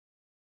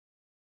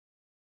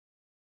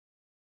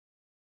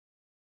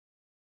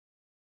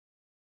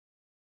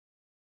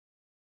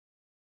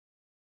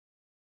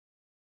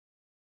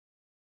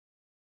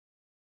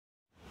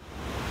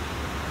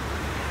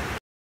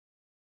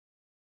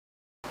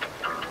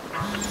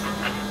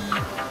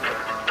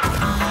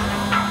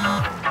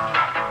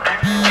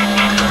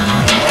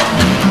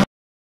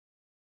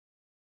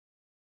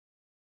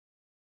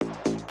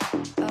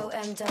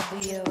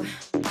OMW,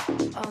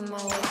 on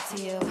my way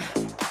to you.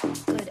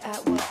 Good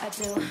at what I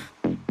do.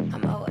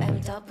 I'm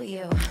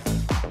OMW,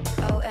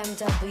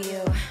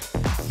 OMW,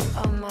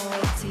 on my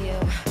way to you.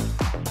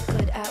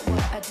 Good at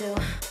what I do.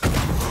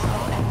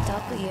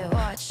 OMW,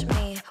 watch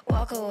me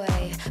walk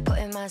away,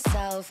 putting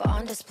myself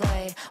on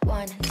display.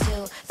 1,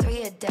 2,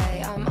 3 a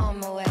day. I'm on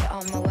my way,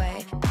 on my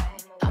way.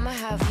 I'ma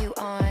have you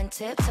on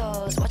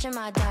tiptoes, watching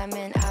my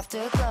diamond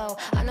afterglow.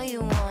 I know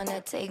you wanna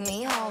take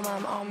me home.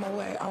 I'm on my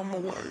way, on my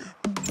way.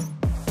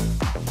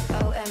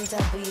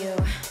 OMW,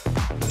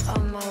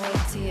 on my way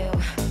to you.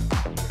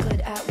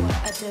 Good at what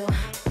I do.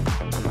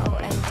 I'm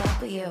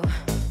OMW,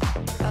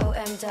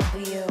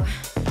 OMW,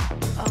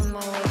 on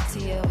my way to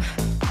you.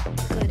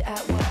 Good at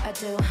what I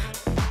do.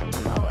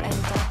 I'm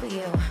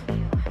OMW,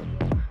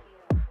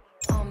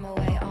 on my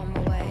way, on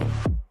my way.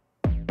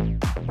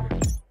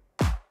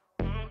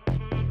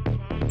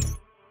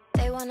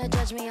 They wanna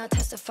judge me, I'll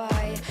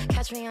testify.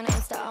 Catch me on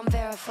Insta, I'm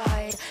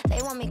verified.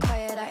 They want me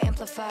quiet, I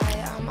amplify.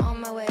 I'm on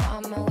my way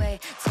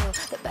to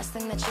the best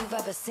thing that you've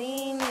ever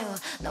seen. You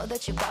know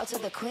that you bow to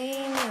the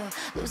queen.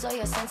 You lose all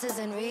your senses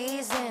and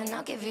reason.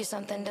 I'll give you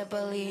something to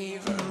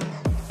believe in.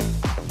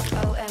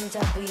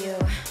 OMW,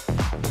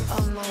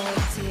 on my way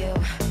to you.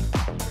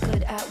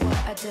 Good at what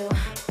I do.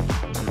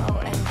 I'm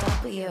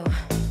OMW,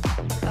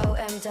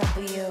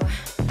 OMW,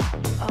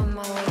 on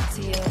my way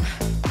to you.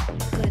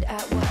 Good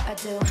at what I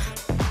do.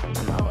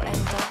 I'm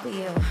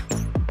OMW,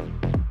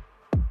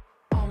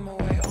 on my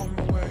way, on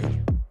my way.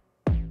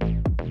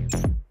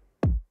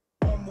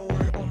 On my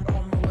way,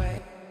 on my way.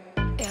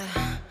 Yeah,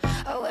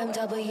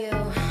 OMW,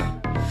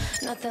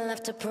 nothing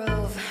left to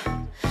prove.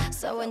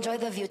 So enjoy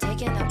the view,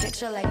 taking a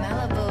picture like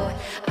Malibu.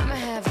 I'ma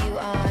have you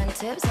on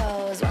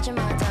tiptoes, watching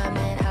my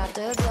diamond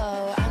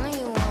afterglow. I know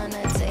you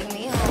wanna take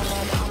me home.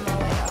 I'm on my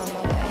way, on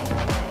my way.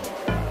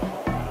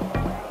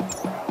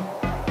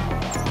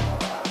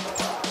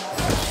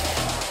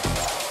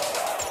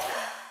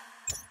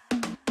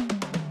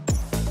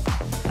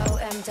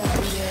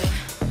 OMW,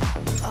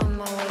 on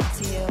my way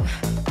to you.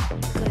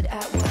 Good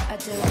at what I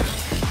do.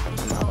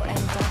 I'm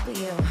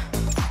OMW,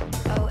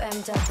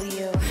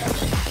 OMW,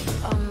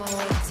 on my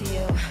way to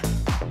you.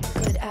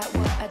 Good at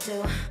what I do.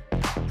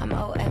 I'm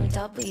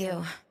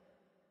OMW.